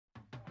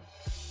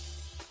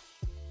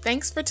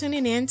Thanks for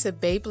tuning in to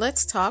Babe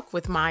Let's Talk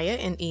with Maya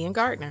and Ian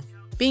Gardner.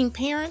 Being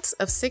parents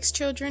of 6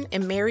 children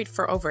and married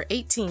for over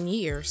 18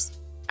 years,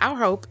 our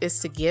hope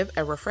is to give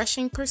a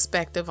refreshing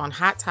perspective on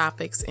hot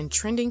topics and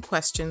trending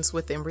questions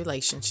within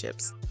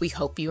relationships. We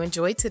hope you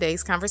enjoyed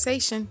today's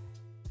conversation.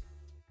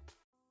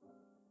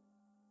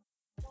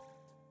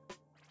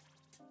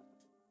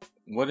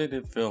 What did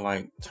it feel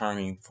like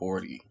turning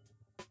 40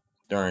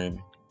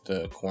 during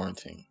the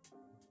quarantine?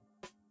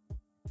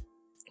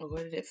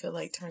 What did it feel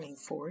like turning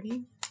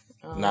 40?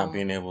 Not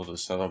being able to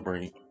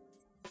celebrate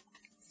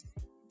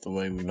the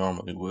way we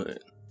normally would.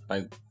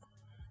 Like,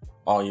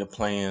 all your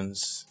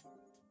plans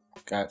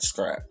got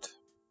scrapped.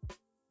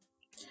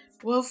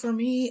 Well, for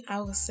me,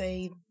 I would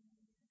say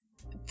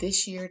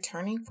this year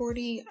turning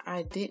 40,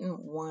 I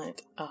didn't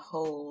want a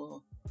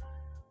whole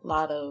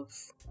lot of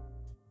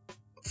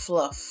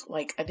fluff.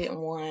 Like, I didn't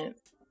want,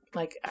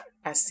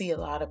 I see a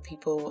lot of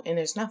people, and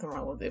there's nothing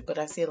wrong with it, but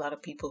I see a lot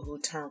of people who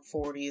turn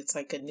 40. It's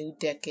like a new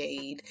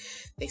decade.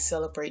 They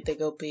celebrate, they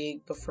go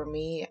big. But for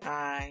me,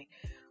 I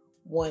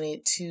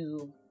wanted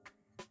to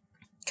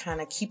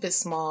kind of keep it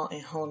small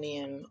and hone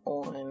in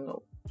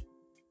on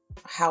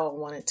how I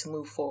wanted to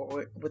move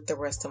forward with the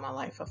rest of my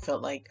life. I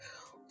felt like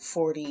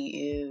 40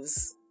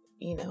 is,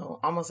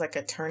 almost like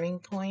a turning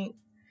point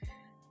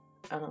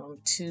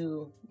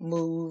to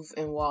move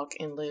and walk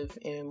and live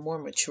in more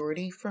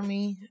maturity for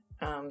me.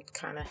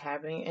 Kind of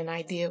having an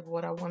idea of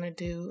what I want to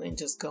do and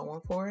just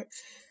going for it.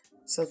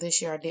 So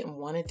this year I didn't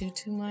want to do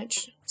too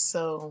much.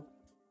 So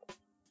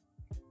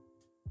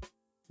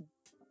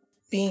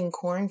being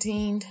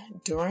quarantined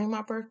during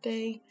my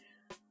birthday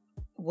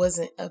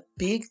wasn't a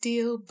big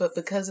deal, but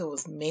because it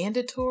was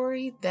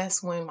mandatory,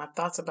 that's when my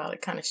thoughts about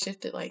it kind of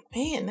shifted. Like,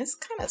 man, this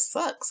kind of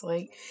sucks.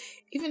 Like,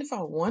 even if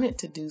I wanted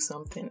to do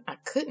something, I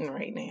couldn't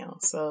right now.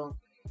 So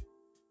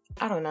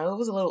I don't know. It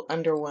was a little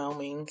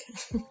underwhelming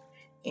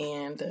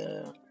and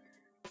a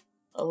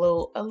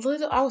little,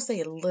 I would say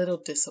a little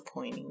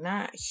disappointing.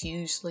 Not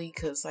hugely,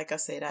 because like I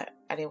said,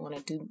 I didn't want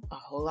to do a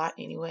whole lot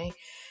anyway.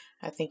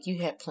 I think you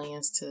had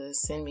plans to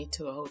send me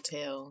to a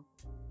hotel.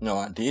 No,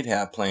 I did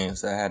have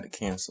plans that I had to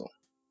cancel.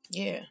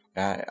 Yeah.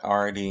 I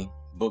already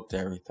booked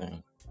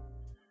everything.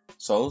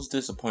 So it was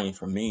disappointing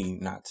for me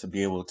not to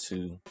be able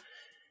to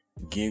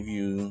give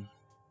you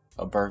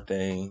a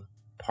birthday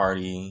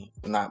party.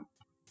 Not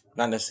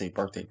necessarily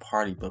birthday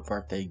party, but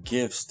birthday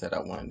gifts that I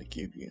wanted to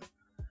give you.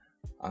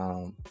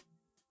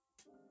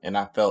 And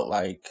I felt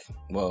like,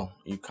 well,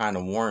 you kind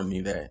of warned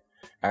me that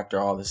after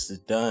all this is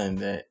done,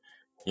 that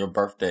your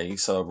birthday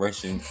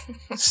celebration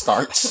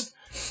starts.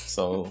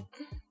 So,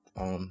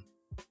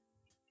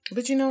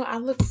 But I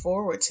look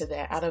forward to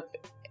that. Out of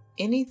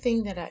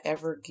anything that I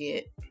ever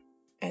get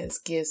as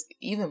gifts,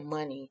 even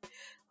money,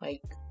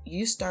 like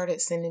you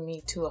started sending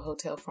me to a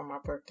hotel for my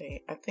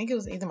birthday. I think it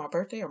was either my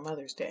birthday or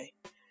Mother's Day.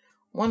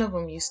 One of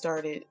them, you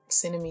started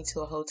sending me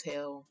to a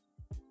hotel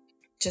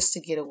just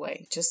to get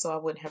away, just so I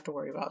wouldn't have to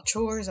worry about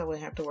chores. I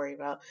wouldn't have to worry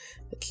about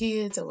the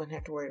kids. I wouldn't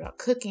have to worry about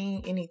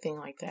cooking, anything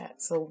like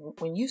that. So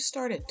when you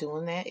started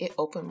doing that, it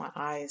opened my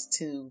eyes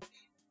to,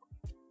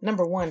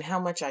 number one, how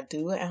much I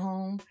do at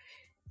home.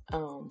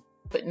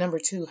 But number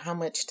two, how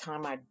much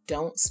time I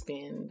don't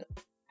spend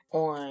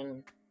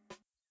on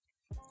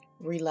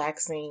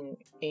relaxing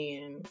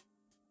and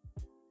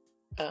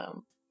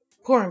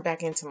pouring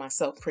back into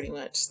myself pretty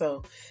much.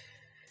 So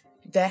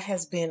that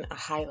has been a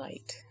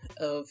highlight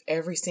of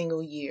every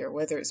single year,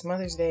 whether it's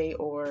Mother's Day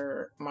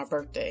or my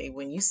birthday.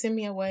 When you send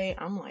me away,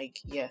 I'm like,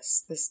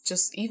 yes, this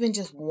just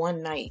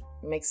one night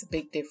makes a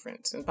big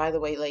difference. And by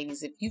the way,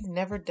 ladies, if you've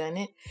never done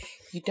it,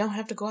 you don't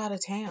have to go out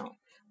of town.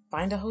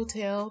 Find a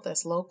hotel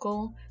that's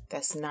local,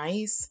 that's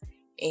nice,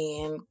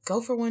 and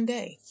go for one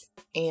day.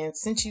 And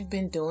since you've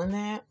been doing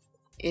that,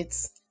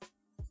 it's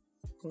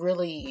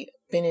really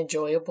been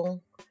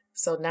enjoyable.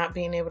 So not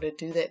being able to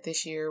do that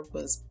this year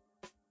was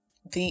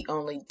the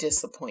only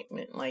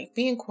disappointment. Like,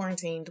 being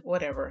quarantined,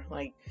 whatever.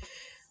 Like,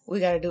 we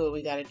got to do what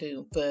we got to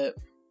do. But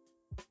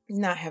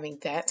not having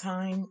that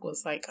time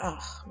was like,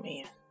 oh,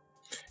 man.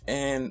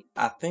 And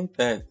I think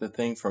that the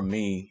thing for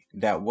me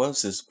that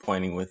was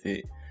disappointing with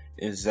it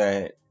is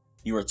that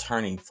you were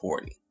turning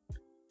 40.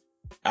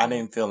 I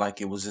didn't feel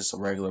like it was just a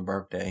regular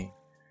birthday.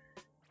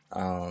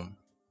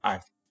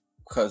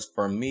 Because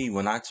for me,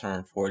 when I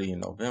turned 40 in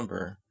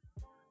November,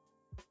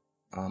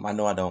 I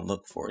know I don't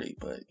look 40,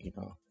 but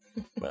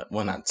but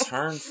when I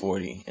turned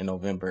 40 in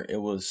November, it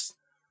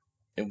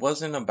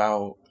wasn't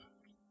about,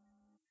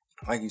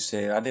 like you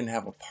said, I didn't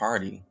have a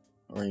party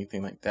or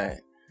anything like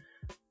that.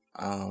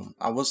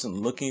 I wasn't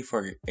looking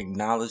for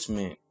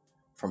acknowledgement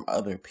from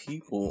other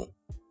people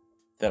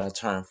that I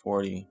turned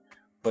 40,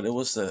 but it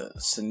was a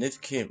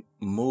significant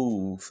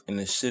move and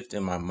a shift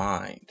in my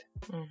mind.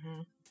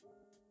 Mm-hmm.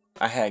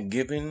 I had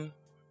given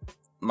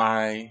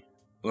my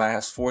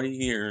last 40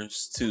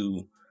 years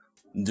to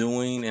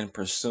doing and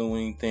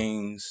pursuing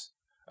things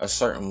a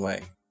certain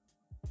way,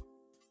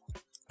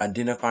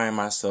 identifying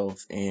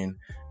myself and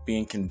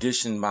being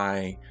conditioned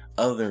by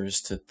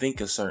others to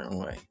think a certain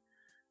way.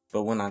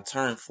 But when I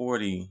turned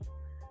 40,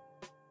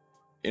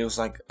 it was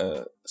like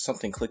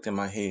something clicked in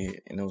my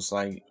head, and it was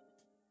like,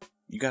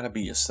 you gotta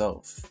be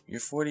yourself. You're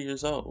 40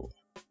 years old.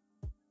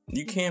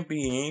 You can't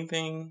be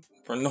anything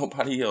for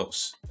nobody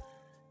else.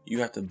 You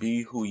have to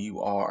be who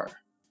you are.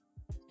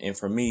 And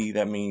for me,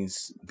 that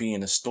means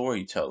being a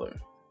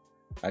storyteller,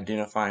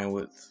 identifying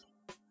with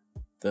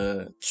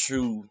the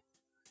true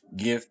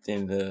gift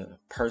and the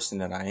person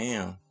that I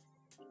am.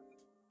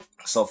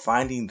 So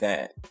finding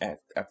that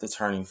after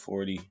turning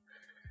 40,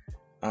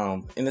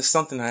 and it's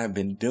something I have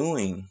been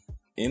doing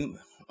in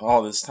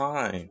all this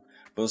time,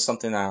 but it's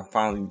something I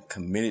finally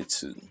committed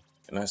to.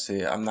 And I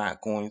said, I'm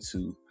not going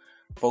to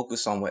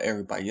focus on what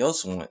everybody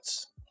else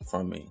wants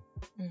from me.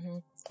 Mm-hmm.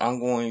 I'm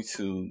going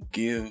to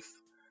give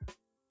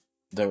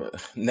the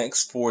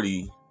next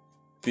 40,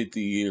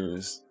 50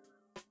 years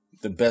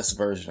the best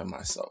version of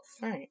myself.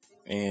 Right.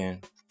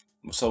 And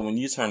so when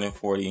you turn in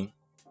 40,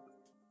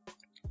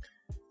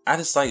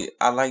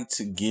 I like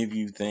to give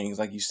you things,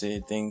 like you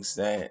said, things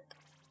that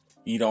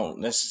you don't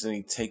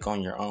necessarily take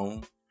on your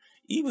own,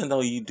 even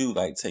though you do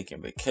like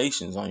taking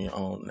vacations on your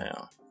own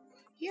now.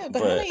 Yeah,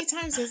 but how many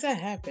times has that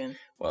happened?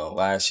 Well,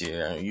 last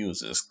year you was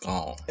just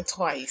gone.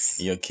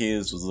 Twice. Your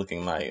kids was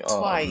looking like,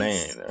 oh Twice.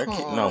 Man.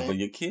 No, but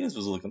your kids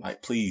was looking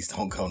like, please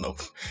don't go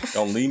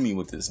don't leave me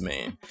with this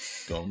man.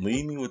 Don't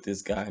leave me with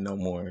this guy no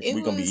more.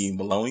 We're gonna be eating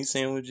bologna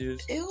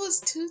sandwiches. It was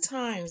 2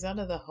 times out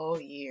of the whole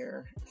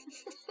year.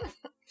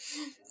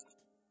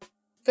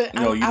 But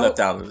no, you left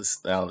out of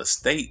the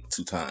state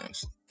 2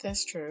 times.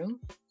 That's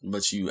true.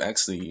 But you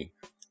actually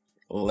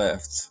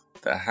left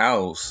the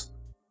house.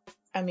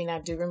 I mean, I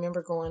do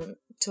remember going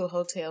to a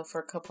hotel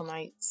for a couple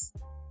nights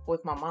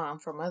with my mom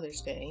for Mother's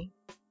Day.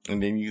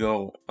 And then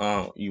you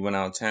went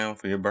out of town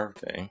for your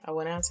birthday. I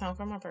went out of town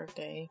for my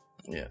birthday.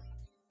 Yeah.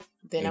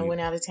 Then I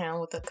went out of town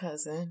with a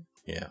cousin.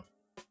 Yeah.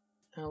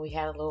 We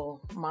had a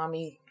little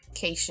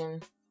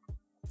mommy-cation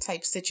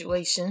type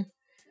situation.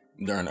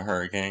 During the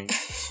hurricane.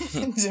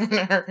 During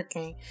the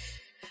hurricane.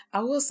 I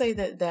will say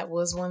that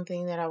was one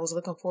thing that I was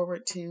looking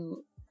forward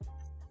to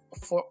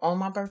for on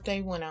my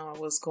birthday when I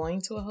was going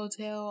to a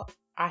hotel.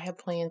 I had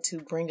planned to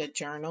bring a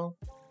journal,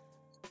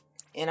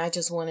 and I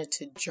just wanted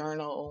to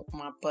journal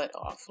my butt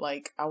off.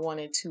 Like, I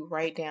wanted to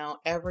write down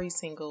every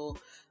single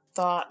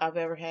thought I've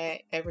ever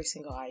had, every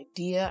single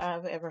idea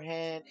I've ever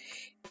had,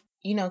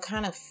 you know,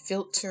 kind of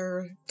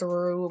filter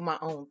through my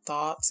own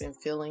thoughts and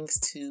feelings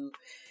to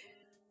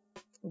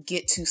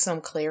get to some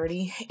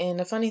clarity. And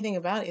the funny thing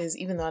about it is,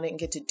 even though I didn't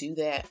get to do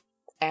that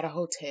at a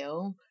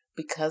hotel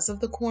because of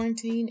the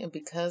quarantine and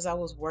because I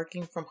was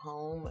working from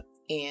home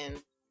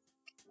and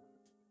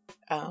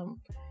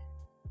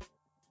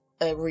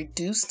a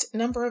reduced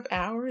number of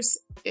hours,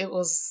 it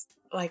was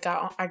like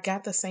I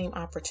got the same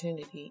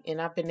opportunity, and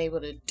I've been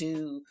able to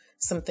do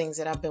some things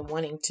that I've been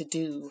wanting to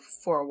do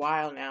for a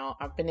while now.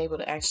 I've been able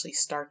to actually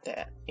start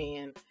that,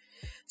 and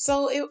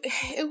so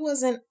it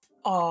wasn't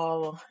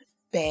all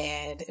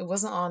bad. It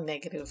wasn't all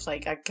negative.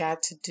 Like, I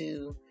got to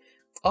do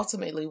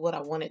ultimately what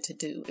I wanted to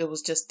do. It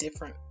was just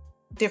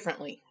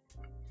differently.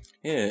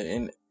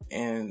 Yeah,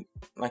 and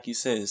like you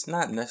said, it's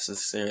not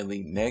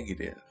necessarily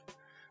negative,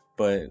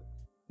 but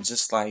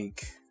just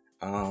like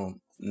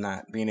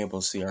not being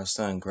able to see our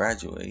son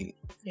graduate,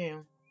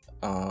 yeah,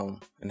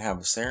 and have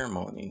a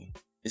ceremony,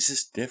 it's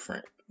just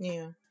different.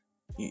 Yeah,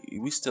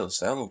 we still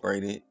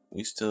celebrated,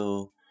 we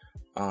still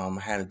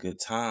had a good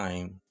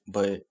time,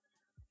 but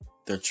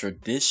the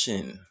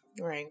tradition,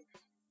 right,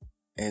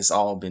 has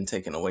all been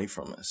taken away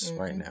from us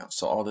right now.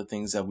 So all the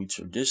things that we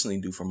traditionally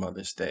do for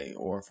Mother's Day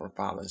or for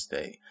Father's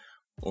Day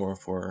or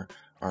for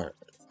our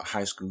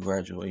high school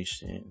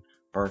graduation,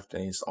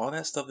 birthdays, all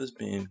that stuff has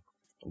been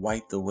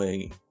wiped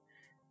away.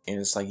 And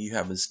it's like you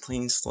have this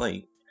clean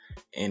slate.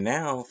 And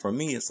now for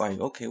me, it's like,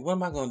 okay, what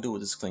am I going to do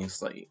with this clean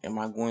slate? Am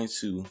I going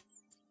to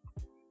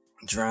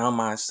drown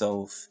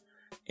myself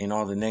in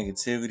all the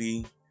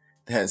negativity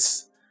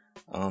that's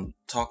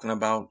talking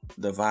about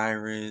the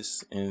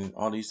virus and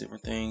all these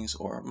different things,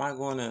 or am I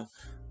going to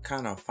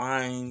kind of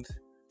find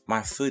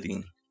my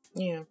footing,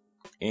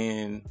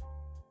 and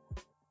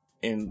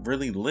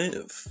really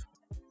live?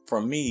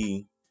 For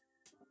me,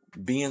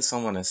 being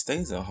someone that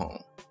stays at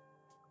home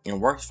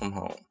and works from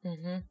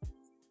home,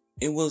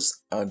 it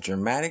was a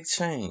dramatic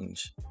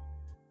change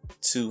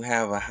to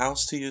have a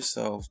house to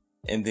yourself,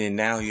 and then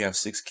now you have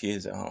 6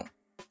 kids at home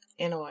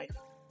and a wife.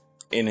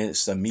 And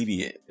it's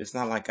immediate. It's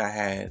not like I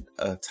had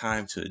a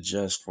time to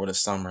adjust for the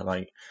summer.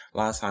 Like, a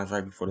lot of times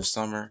right before the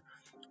summer,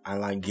 I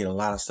like get a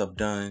lot of stuff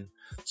done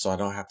so I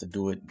don't have to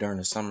do it during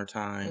the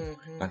summertime.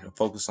 I can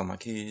focus on my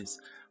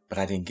kids, but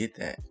I didn't get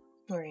that.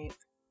 Right.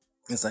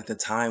 It's like the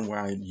time where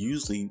I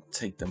usually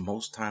take the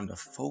most time to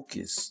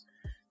focus.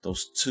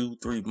 Those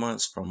 2-3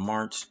 months from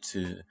March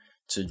to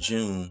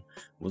June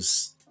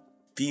was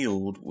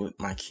filled with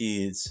my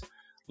kids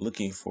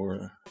looking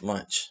for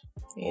lunch,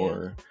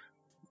 or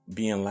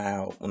being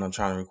loud when I'm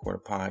trying to record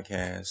a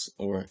podcast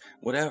or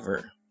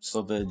whatever.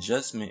 So the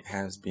adjustment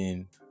has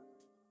been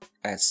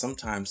at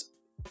sometimes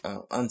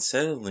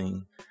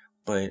unsettling,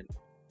 but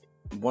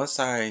once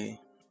I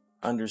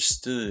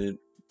understood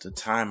the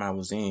time I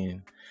was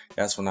in,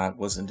 that's when I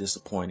wasn't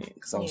disappointed,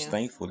 because I was Yeah.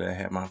 thankful that I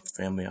had my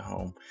family at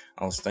home.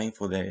 I was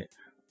thankful that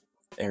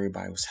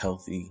everybody was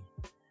healthy.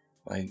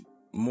 Like,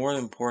 more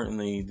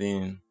importantly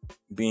than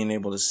being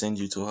able to send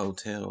you to a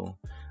hotel,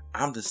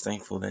 I'm just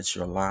thankful that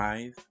you're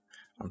alive.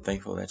 I'm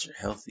thankful that you're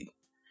healthy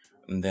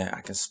and that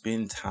I can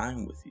spend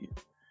time with you.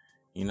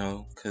 You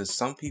know, because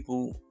some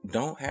people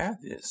don't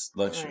have this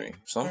luxury. Right,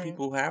 Some right.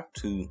 people have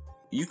to.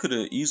 You could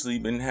have easily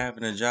been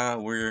having a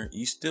job where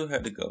you still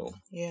had to go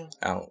Yeah.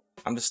 out.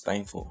 I'm just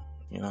thankful,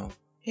 you know.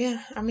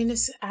 Yeah, I mean,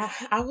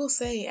 I will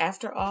say,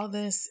 after all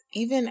this,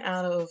 even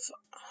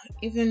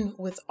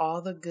with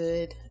all the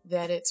good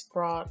that it's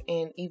brought,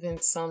 and even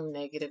some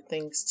negative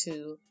things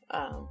too,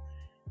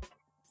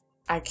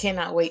 I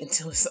cannot wait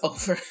until it's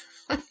over.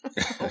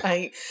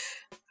 Like,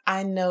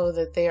 I know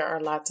that there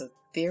are lots of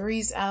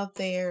theories out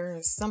there.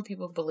 Some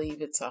people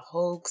believe it's a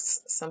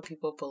hoax. Some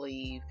people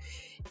believe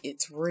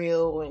it's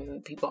real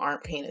and people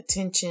aren't paying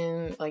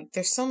attention. Like,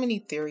 there's so many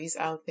theories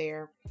out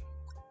there.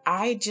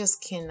 I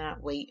just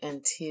cannot wait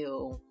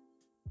until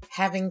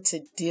having to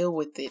deal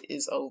with it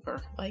is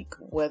over. Like,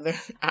 whether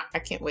I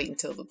can't wait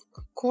until the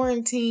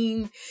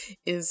quarantine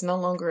is no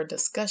longer a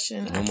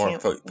discussion. No I more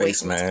can't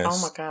face wait masks.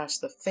 Oh my gosh,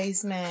 the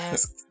face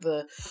masks,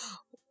 the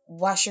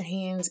wash your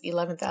hands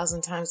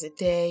 11,000 times a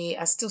day.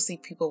 I still see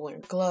people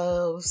wearing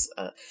gloves,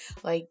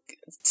 like,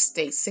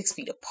 stay 6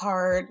 feet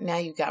apart. Now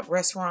you got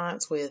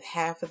restaurants with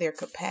half of their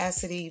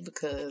capacity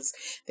because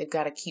they've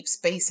got to keep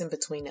space in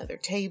between other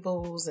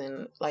tables,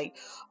 and like,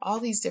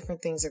 all these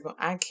different things are going.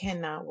 I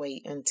cannot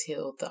wait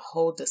until the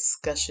whole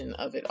discussion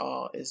of it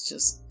all is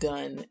just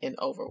done and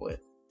over with,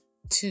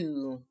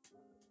 to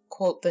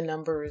quote the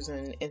numbers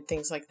and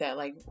things like that.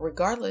 Like,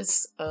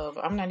 regardless of,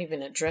 I'm not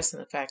even addressing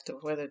the fact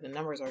of whether the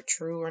numbers are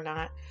true or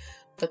not,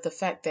 but the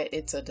fact that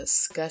it's a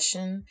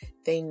discussion,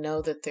 they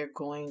know that they're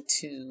going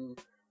to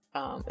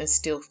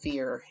instill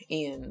fear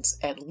in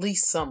at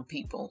least some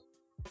people.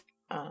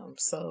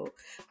 So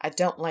I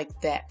don't like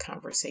that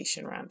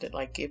conversation around it.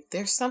 Like, if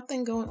there's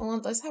something going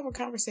on, let's have a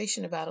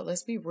conversation about it.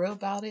 Let's be real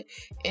about it,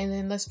 and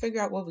then let's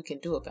figure out what we can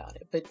do about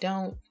it. But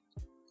don't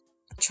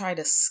try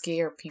to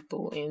scare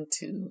people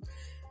into,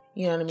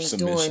 you know what I mean,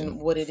 Submission. doing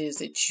what it is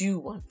that you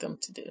want them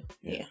to do.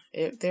 Yeah.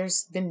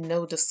 There's been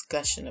no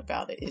discussion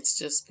about it. It's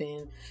just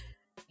been,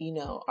 you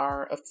know,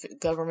 our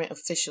government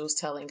officials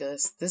telling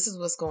us, this is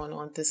what's going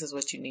on, this is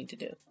what you need to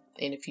do.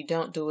 And if you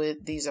don't do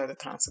it, these are the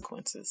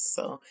consequences.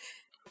 So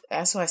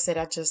that's why I said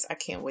I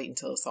can't wait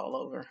until it's all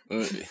over.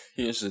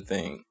 Here's the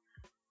thing.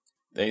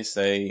 They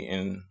say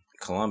in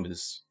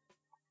Columbus,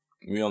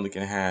 we only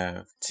can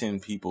have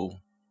 10 people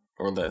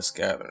or less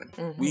gathering.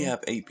 Mm-hmm. We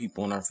have 8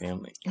 people in our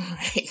family.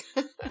 Right.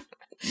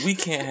 We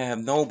can't have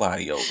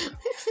nobody over.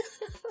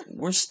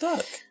 We're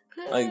stuck.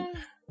 Like,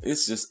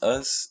 it's just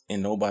us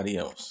and nobody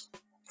else.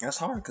 That's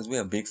hard because we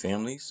have big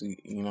families,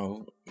 you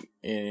know,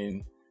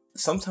 and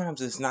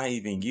sometimes it's not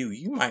even you.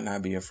 You might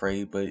not be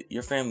afraid, but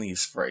your family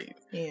is afraid.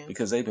 Yeah.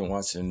 Because they've been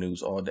watching the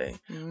news all day.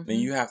 Mm-hmm. Then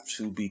you have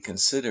to be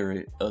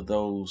considerate of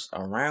those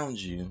around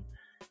you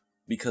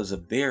because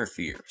of their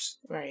fears.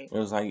 Right. It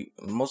was like,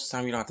 most of the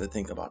time you don't have to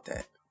think about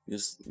that.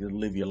 Just you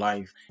live your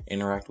life,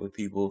 interact with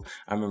people.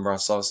 I remember I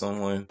saw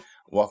someone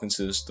walk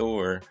into the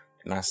store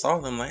and I saw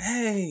them like,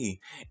 hey,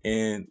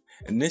 and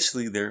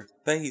initially their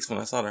face, when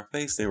I saw their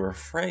face, they were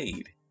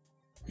afraid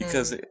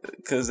because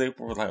they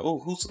were like, oh,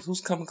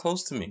 who's coming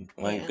close to me?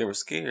 Like, they were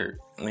scared.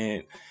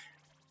 And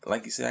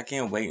like you said, I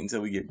can't wait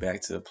until we get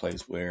back to a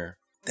place where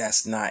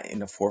that's not in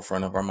the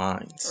forefront of our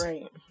minds.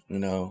 Right. You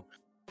know?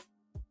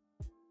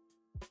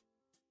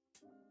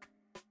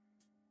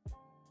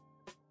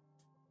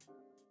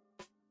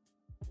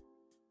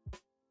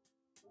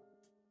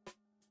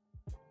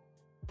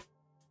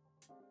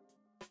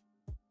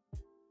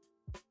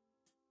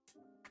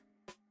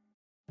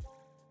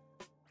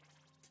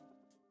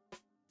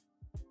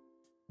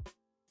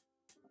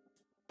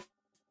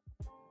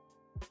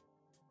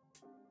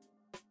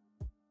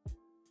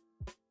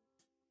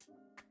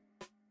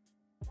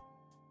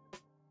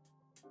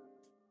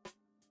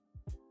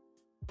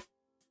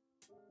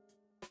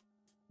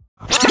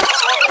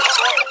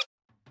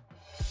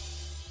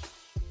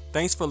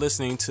 Thanks for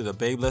listening to the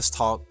Babe Let's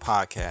Talk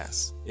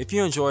podcast. If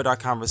you enjoyed our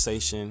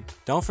conversation,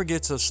 don't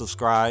forget to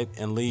subscribe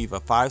and leave a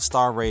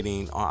 5-star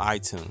rating on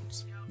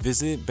iTunes.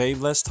 Visit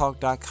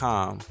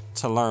babeletstalk.com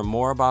to learn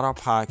more about our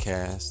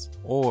podcast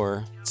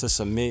or to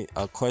submit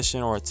a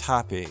question or a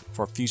topic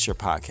for future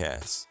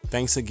podcasts.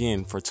 Thanks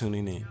again for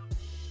tuning in.